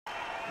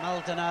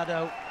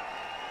Maldonado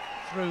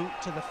through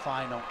to the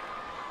final.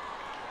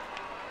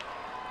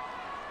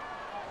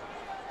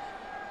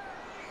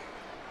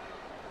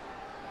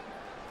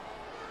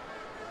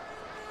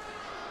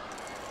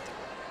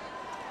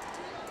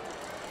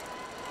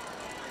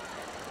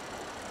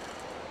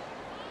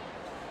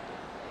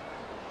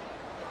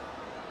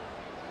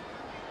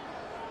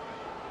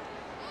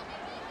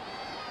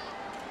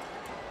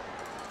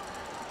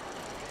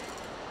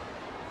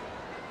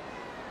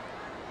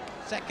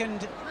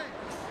 Second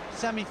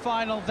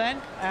semi-final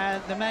then,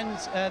 and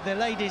the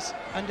ladies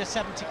under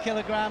 70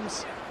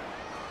 kilograms.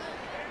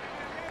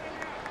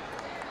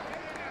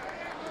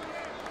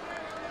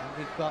 And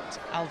we've got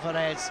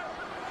Alvarez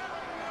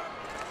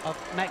of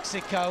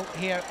Mexico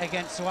here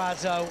against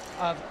SOAZO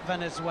of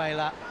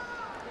Venezuela.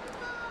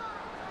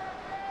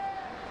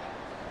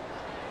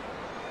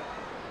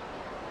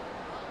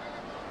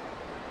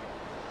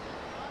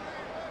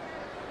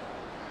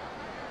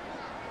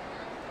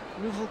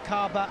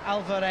 RUVALCABA,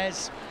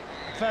 Alvarez,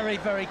 very,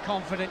 very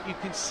confident. You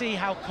can see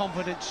how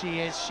confident she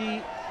is.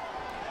 She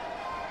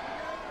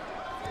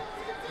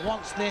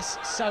wants this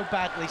so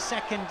badly.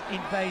 Second in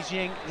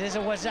Beijing. There's a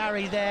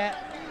Wazari there,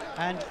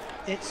 and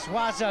it's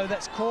SOAZO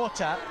that's caught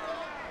her.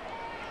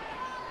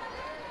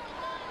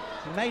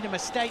 She made a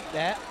mistake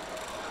there.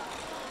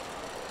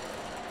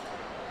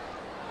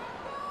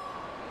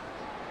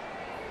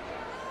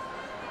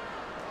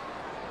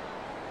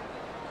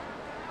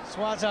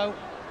 SOAZO,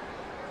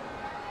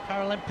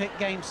 Paralympic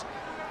Games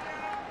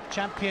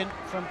champion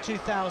from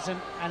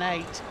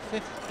 2008,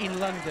 fifth in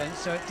London,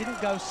 so it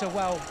didn't go so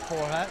well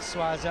for her,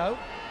 SOAZO.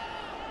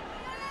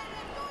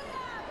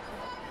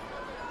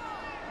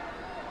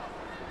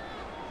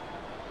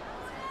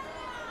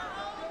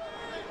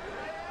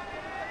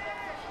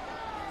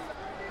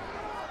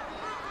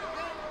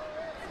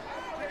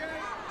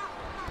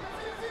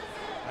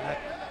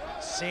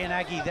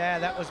 Cianagi there,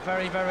 that was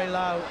very, very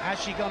low.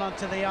 Has she gone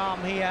onto the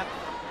arm here?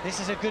 This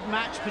is a good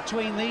match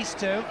between these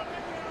two.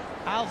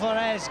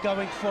 Alvarez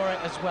going for it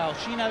as well.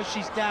 She knows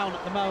she's down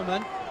at the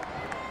moment.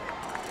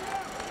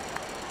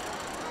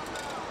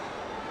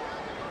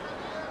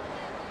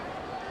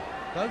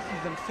 Both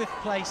of them fifth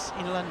place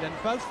in London.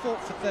 Both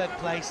fought for third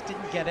place,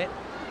 didn't get it.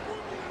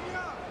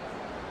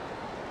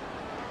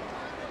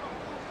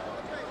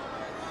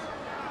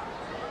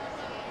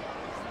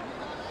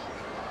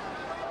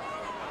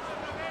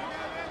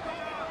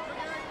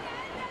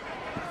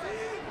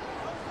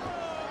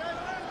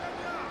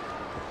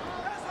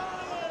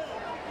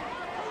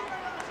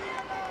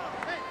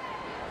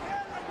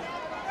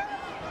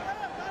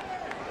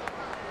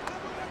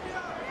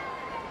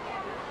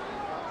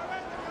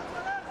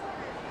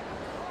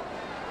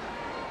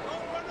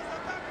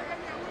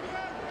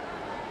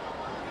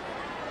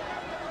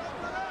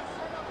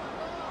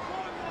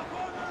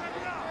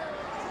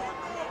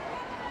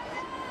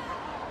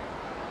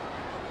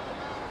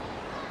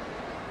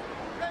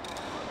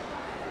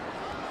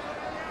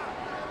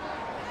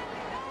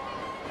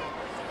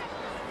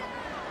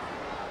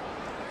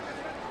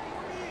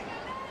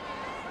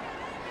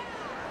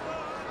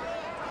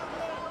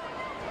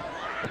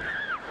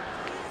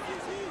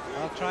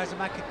 Tries a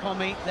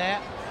Makakomi there.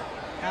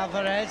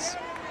 Alvarez,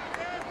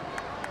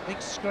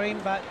 big scream,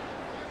 but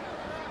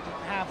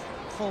didn't have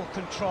full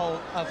control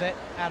of it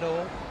at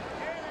all.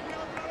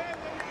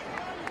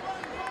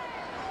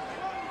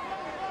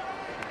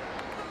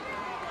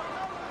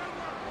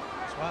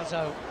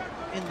 SOAZO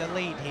in the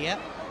lead here.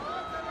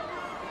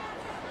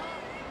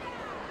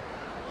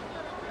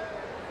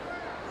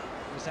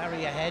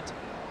 Wazari ahead.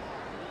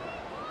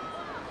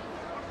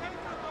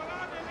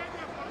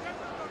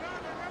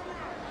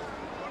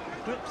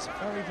 Grips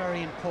very,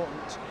 very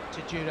important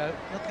to judo.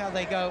 Look how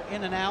they go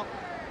in and out.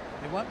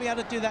 They won't be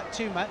able to do that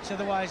too much,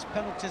 otherwise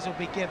penalties will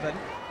be given.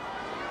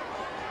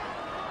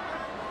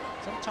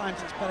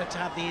 Sometimes it's better to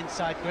have the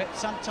inside grip,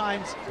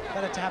 sometimes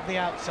better to have the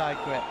outside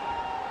grip.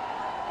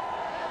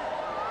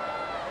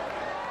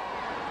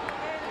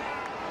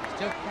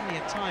 Still plenty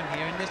of time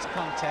here in this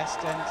contest,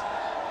 and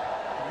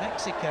the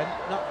Mexican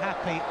not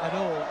happy at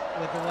all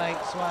with the way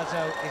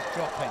SOAZO is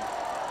dropping.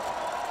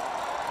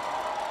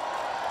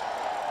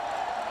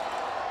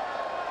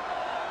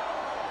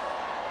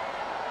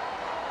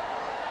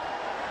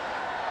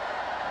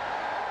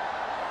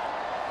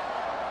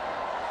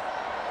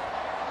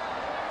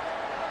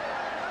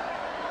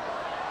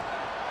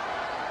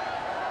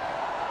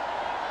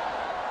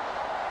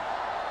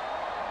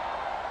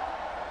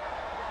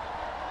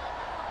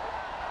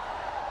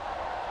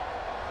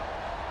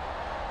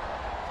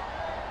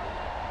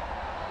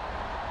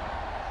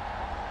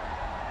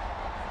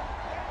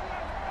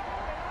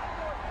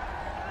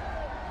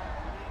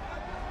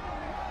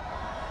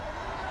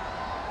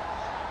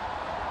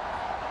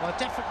 Well,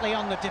 definitely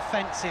on the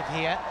defensive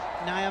here.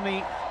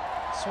 Naomi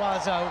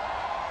SOAZO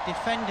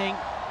defending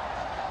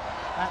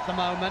at the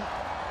moment,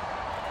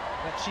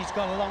 but she's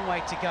got a long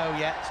way to go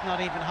yet. It's not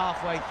even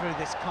halfway through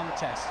this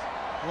contest.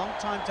 A long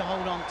time to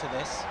hold on to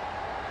this.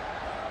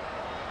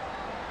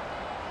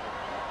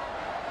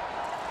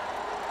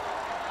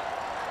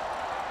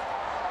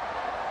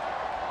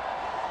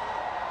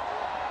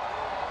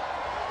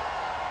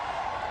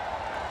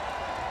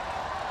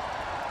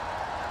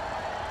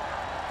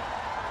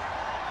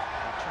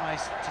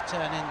 tries to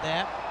turn in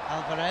there,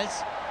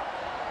 Alvarez.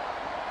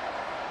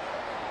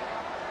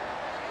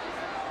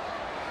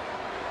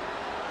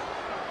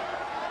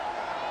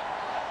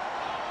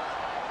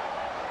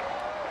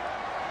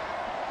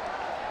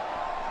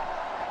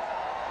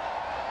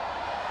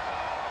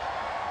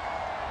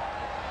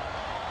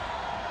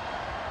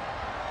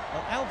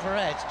 Well,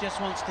 Alvarez just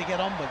wants to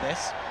get on with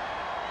this.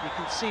 You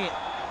can see it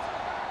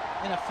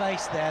in her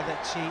face there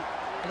that she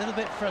a little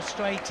bit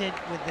frustrated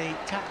with the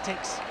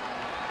tactics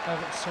of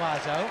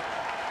SOAZO.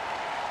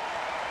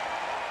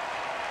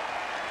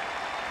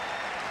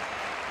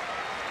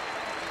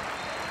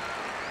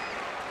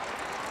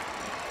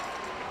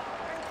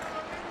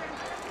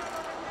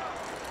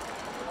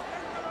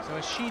 So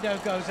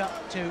Ashido goes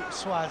up to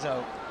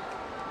SOAZO.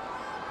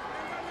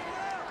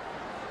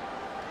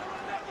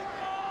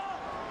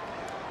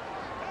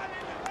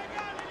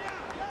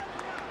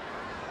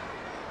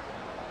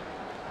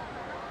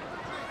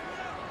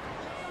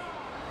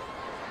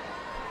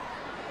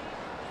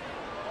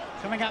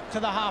 Coming up to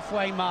the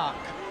halfway mark.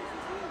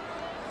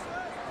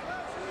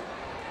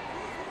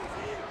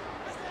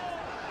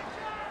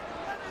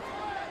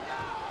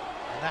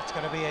 And that's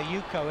going to be a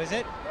Yuko, is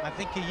it? I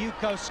think a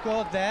Yuko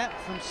scored there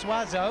from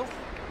SOAZO.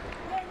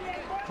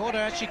 Caught her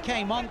as she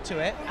came onto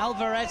it.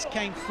 Alvarez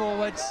came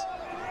forwards.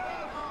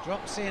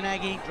 Drop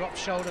Cianegi, drop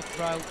shoulder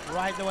throw,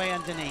 right the way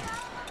underneath.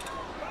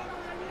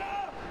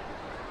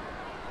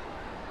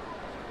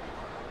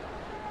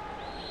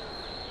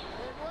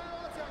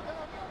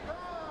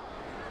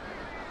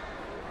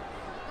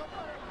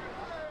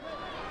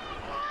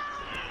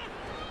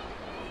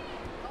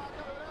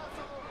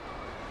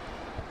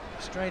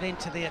 Straight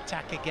into the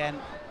attack again.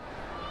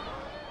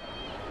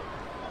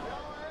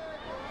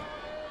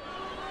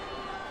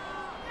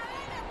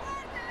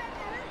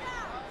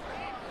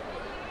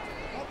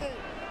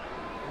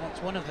 And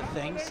that's one of the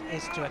things,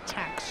 is to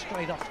attack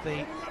straight off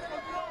the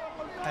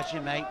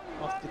hajime,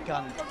 off the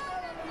gun.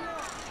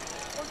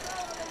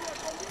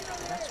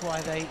 That's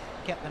why they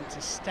get them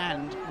to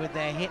stand with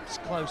their hips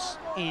close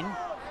in,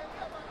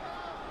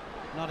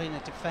 not in a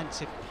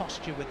defensive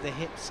posture with the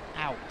hips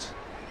out.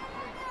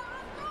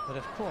 But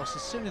of course,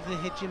 as soon as the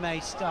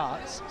hajime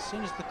starts, as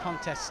soon as the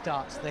contest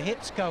starts, the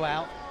hips go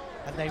out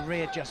and they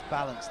readjust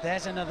balance.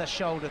 There's another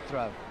shoulder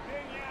throw.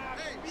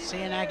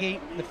 Cianagi,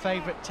 the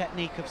favorite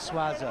technique of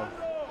SOAZO.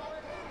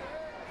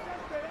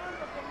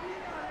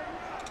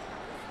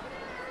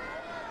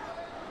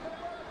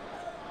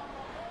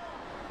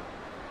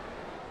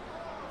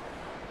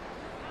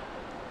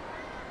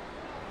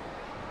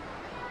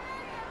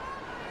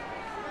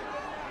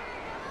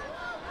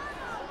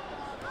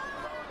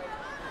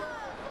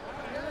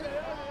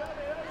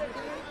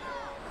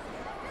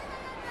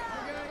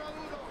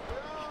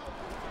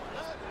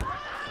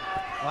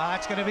 Well,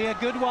 that's going to be a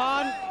good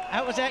one.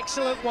 That was an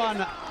excellent one.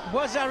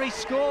 Wazari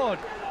scored.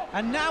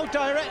 And now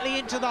directly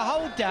into the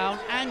hold down.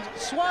 And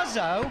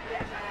SOAZO,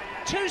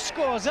 2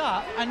 scores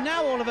up. And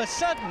now all of a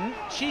sudden,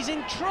 she's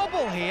in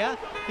trouble here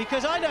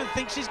because I don't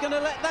think she's going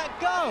to let that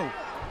go.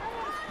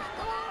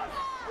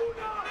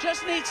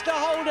 Just needs to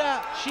hold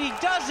her. She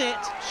does it.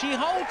 She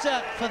holds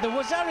her for the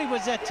Wazari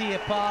Wazeti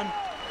upon.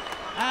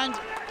 And,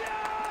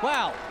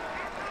 well,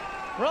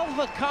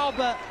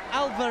 RUVALCABA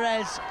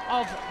Alvarez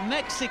of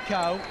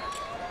Mexico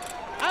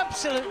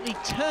absolutely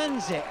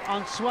turns it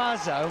on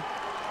SOAZO.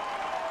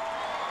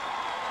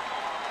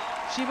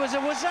 She was a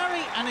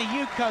Wazari and a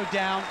Yuko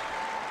down,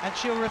 and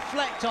she'll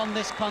reflect on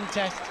this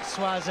contest,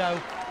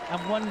 SOAZO,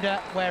 and wonder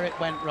where it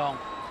went wrong.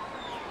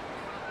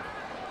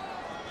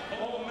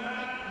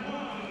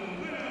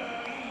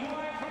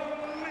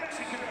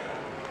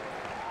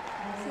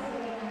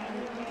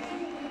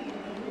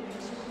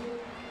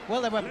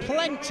 Well, there were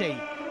plenty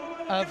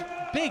of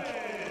big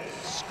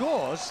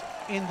scores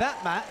in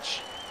that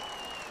match.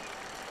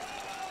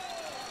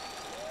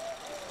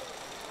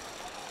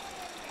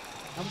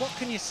 And what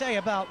can you say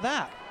about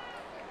that?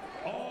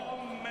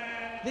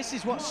 This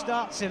is what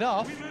starts it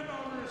off.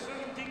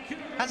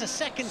 Has a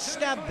second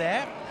stab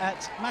there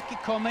at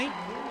Makikomi.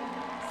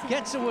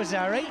 Gets a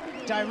Wazari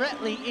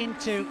directly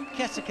into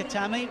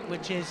Kesekatami,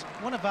 which is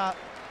one of our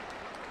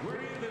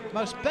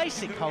most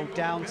basic hold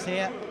downs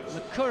here.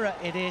 Makura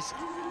it is.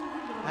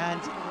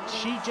 And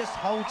she just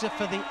holds her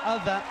for the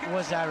other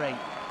Wazari.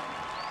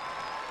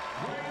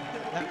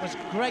 That was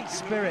great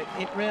spirit,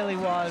 it really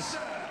was.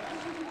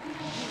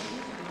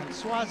 And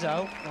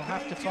SOAZO will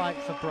have to fight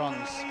for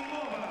bronze.